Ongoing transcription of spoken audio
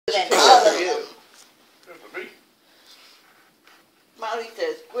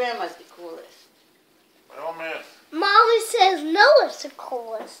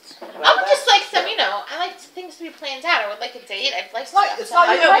list. Well, I would just like some, I like things to be planned out. I would like a date. I'd like stuff. It's not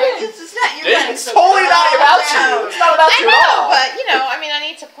your wedding. It's not your wedding. It's totally not about you. It's not about you at all. But, I mean, I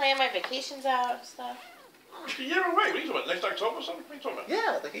need to plan my vacations out and stuff. A year away. What are you talking about? Next October or something? What are you talking about?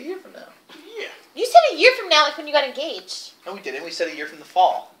 Yeah, like a year from now. Yeah. You said a year from now, like when you got engaged. No, we didn't. We said a year from the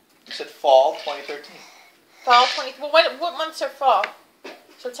fall. We said fall 2013. Fall 20. Well, what months are fall?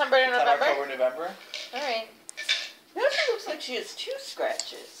 September to November? October, November. All right. No, she looks like she has 2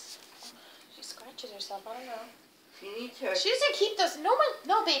 scratches. She scratches herself. I don't know. You need to. She doesn't keep those.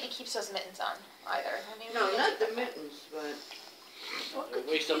 No baby keeps those mittens on either. I mean, No, not the mittens, but. What could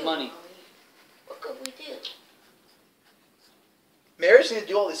waste of money. What could we do? Mary's gonna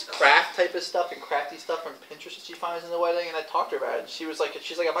do all this craft type of stuff and crafty stuff from Pinterest that she finds in the wedding, and I talked to her about it. And she's like,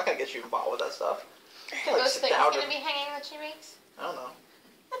 I'm not gonna get you involved with that stuff. Are those things gonna be hanging that she makes? I don't know.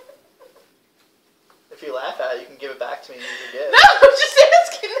 If you laugh at it, you can give it back to me and use a gift. No, I'm just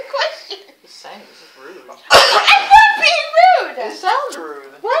asking the question. Just saying, this is rude. I'm not being rude. It sounds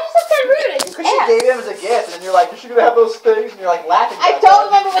rude. Why does that sound rude? I just Because she gave him as a gift, and then you're like, you're gonna have those things, and you're like laughing. I don't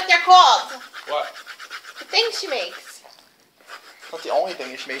remember what they're called. What? The things she makes. Not the only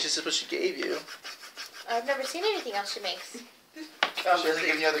thing she makes, it's just what she gave you. I've never seen anything else she makes. She hasn't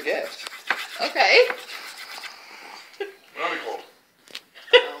given you other gift. Okay. What are they called?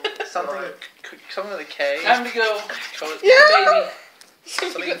 Something with a K. Time to go. Yeah. Baby.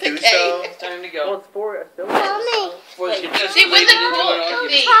 Something with do a K. so. Time to go. it's for still. Tommy. See, with the cool,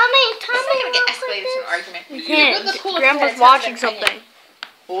 Tommy. It's not gonna get escalated to an argument. You can't. With the cool Grandpa's kids, watching that's an opinion. something.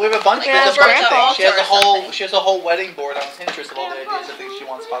 Well, we have a bunch. Like There's a bunch of Grandpa things. She has a or whole. something. She has a whole wedding board on Pinterest of all the ideas of things she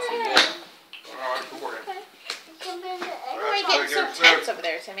wants possibly to do. Alright, who are they? Why are you getting so tense over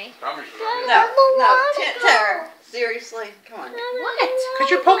there, Timmy? Tommy's No, Tara. Seriously, come on. What?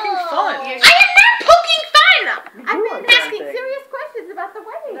 Because you're poking fun. I am not poking fun! I've been are asking trying to serious questions about the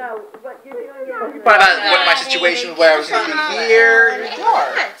wedding. No, but you're doing Fun about what my situation, where I was going to be here. You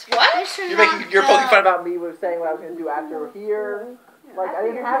are. What? You're poking fun about me with saying what I was going to do after here. Like I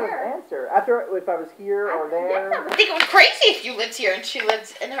didn't have an answer. After if I was here or there. I think it was crazy if you lived here and she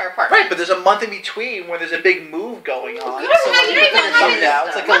lives in her apartment. Right, but there's a month in between where there's a big move going on. You don't so have, when you don't even have come down,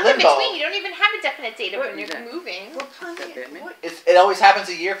 it's like a month in limbo. between. You don't even have a definite date of What when is you're that? moving. It always happens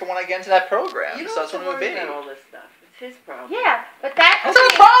a year from when I get into that program. You So don't that's have when to it would worry be. about all this stuff. It's his problem. Yeah, but that. That's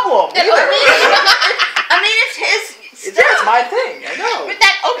not a problem. That either. I mean, it's his It's stuff. my thing. I know. But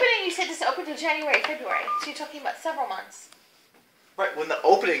that opening, you said this opened in January, February. So you're talking about several months. Right, when the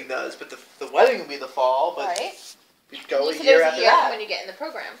opening does, but the wedding will be the fall, but Right? you go You a said year it was after a year that. when you get in the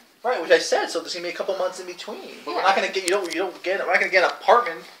program. Right, which I said, so there's gonna be a couple months in between. But we're Yeah. not gonna get we're not gonna get an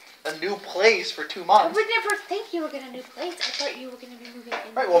apartment, a new place for 2 I months. would never think you were getting a new place. I thought you were going to be moving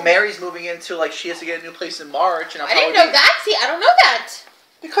in. Right, well Mary's moving into she has to get a new place in March and I didn't know that. See, I don't know that.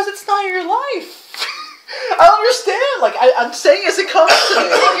 Because it's not your life. I don't understand. I'm saying as it comes to me.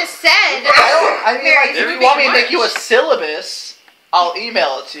 You just said. I mean, Mary, if it you would want be me to make you a March. syllabus, I'll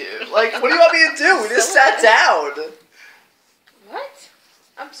email it to you. Like, what do you want me to do? We just sat down. What?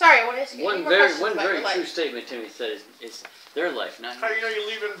 I'm sorry. I want to ask you any more questions One about very your life. true statement Timmy said is their life, not How do you know you're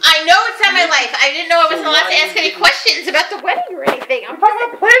leaving? I know it's not my life. I didn't know I wasn't So allowed to why ask any didn't- questions about the wedding or anything. I'm You're talking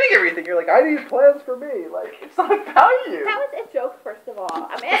about planning everything. You're like, I need plans for me. Like, it's not about you. That was a joke, first of all.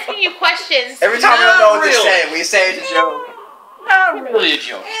 I'm asking you questions. Every time we don't know what to Not say, we say it's a joke. Not really a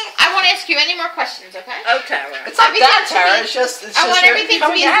joke. I won't ask you any more questions, okay? Oh, Tara. It's not Everything that, to Tara. be- It's just I want you're everything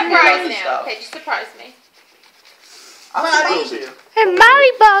to be a becoming happy about surprise this now. stuff. Okay, just surprise me. I'm Mommy. supposed to. Hey,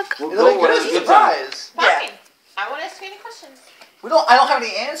 Mommy Bug. We'll It'll be go good with as a a good time. surprise. Fine. I won't ask you any questions. I don't have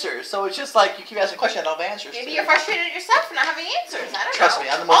any answers, so it's just like you keep asking questions, I don't have answers. Maybe to. you're frustrated at yourself for not having answers. I don't Trust know. me,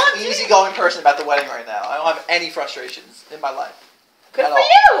 I'm the All most doing- easygoing person about the wedding right now. I don't have any frustrations in my life. Good at for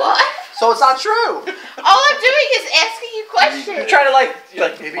all. you. So it's not true. All I'm doing is asking you You're questions. trying to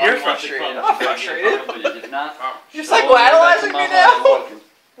maybe Fine, you're once frustrated. it I'm comes, not frustrated. If not, You're so we'll psychoanalyzing go me back to my now? home.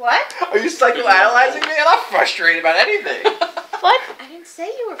 What? Are you psychoanalyzing me? I'm not frustrated about anything. What? I didn't say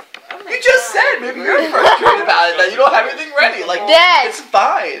you were. Oh my You just God. said maybe you're frustrated about it, that you don't have anything ready. Like, Dad. it's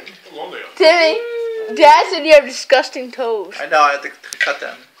fine. How long they are? Timmy, Dad said you have disgusting toes. I know, I have to cut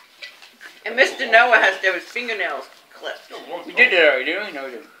them. And Mr. Noah has to have his fingernails clipped. We did that already, didn't we? No,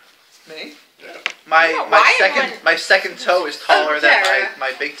 we didn't. Me? Yeah. My No, my why second everyone- my second toe is taller than Tara.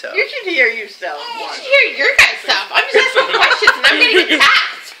 my big toe. You should hear yourself You once. should hear your guys' stuff. I'm just asking questions and I'm getting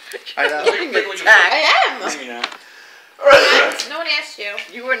attacked. I know. Getting I attacked. am. Maybe not. No one asked you.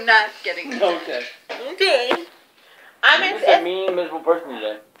 You were not getting attacked. Okay. Okay. I'm You're just a in, mean, miserable person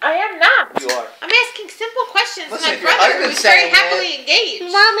today. I am not. You are. I'm asking simple questions Listen, to if my your brother husband's who's very saying happily engaged.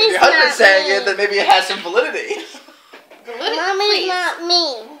 If Mommy's your husband's not saying me. it, then maybe it has some validity. Mommy's not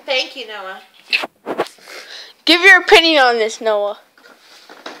me. Thank you, Noah. Give your opinion on this, Noah.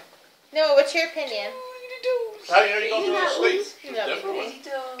 Noah, what's your opinion? How do you know you go to the States? You know, Definitely.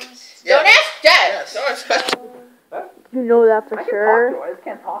 Don't ask Dad. Yes. Don't ask questions. You know that for I can sure. talk to you. I just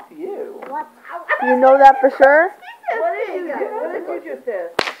can't talk to you. You know that for sure. What did you just say?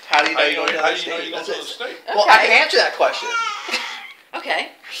 How do you know How you do go to you the know other you state? go That's to the it. state? Well, I can answer that question. Okay.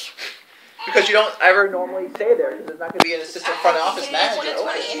 Because you don't ever normally stay there because there's not going to be an assistant front office manager over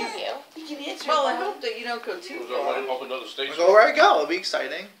there. Interview. Well, I hope that you don't go too Goes far. over to other states. I'll go where I go. It'll be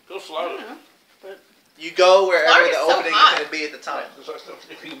exciting. Go to Florida. You go wherever Florida's the so opening hot. is going to be at the time.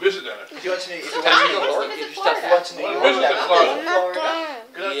 If you can visit that. If you want to, if you So want hot. to New York, Visit you just Florida. have to want to New Well, York. visit That Florida. would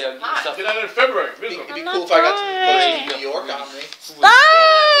Get out, Yeah, hot. stuff. get out in February. Visit it'd them. be cool if I got to go to New York on me.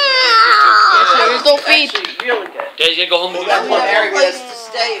 There's no feet. Actually, really good. Dad's gonna go home Well, and that's We one have area a we place have- to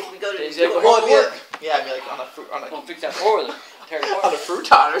stay if we go to Dad's New gonna York. go Well, home it'd and be work. like, yeah, I'd be like on Don't fix that four-wheeler. Tear it a apart.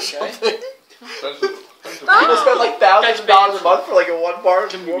 futon or something. Expensive. People spend like thousands of dollars a That's month for like a one bar,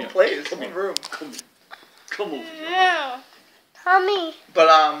 Come one here. place, Come one here. room. Come over. Tommy. But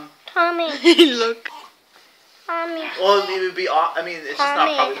Tommy. Look. Tommy. well, it would be. I mean, it's just not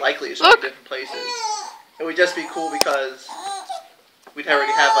Tommy. probably likely to Look. be different places. It would just be cool because we'd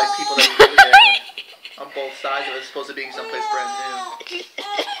already have like people that would live there on both sides of it, as opposed to being someplace brand new.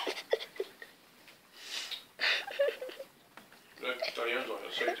 Diane's on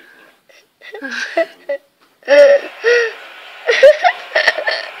the safety.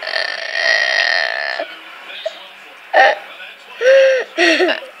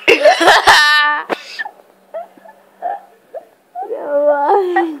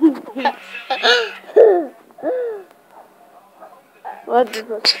 What the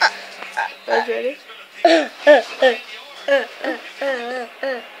fuck? That's ready? Who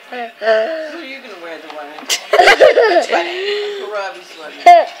are you going to wear the wedding? Robbie's wedding.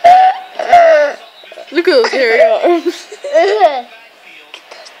 Look at those hairy arms.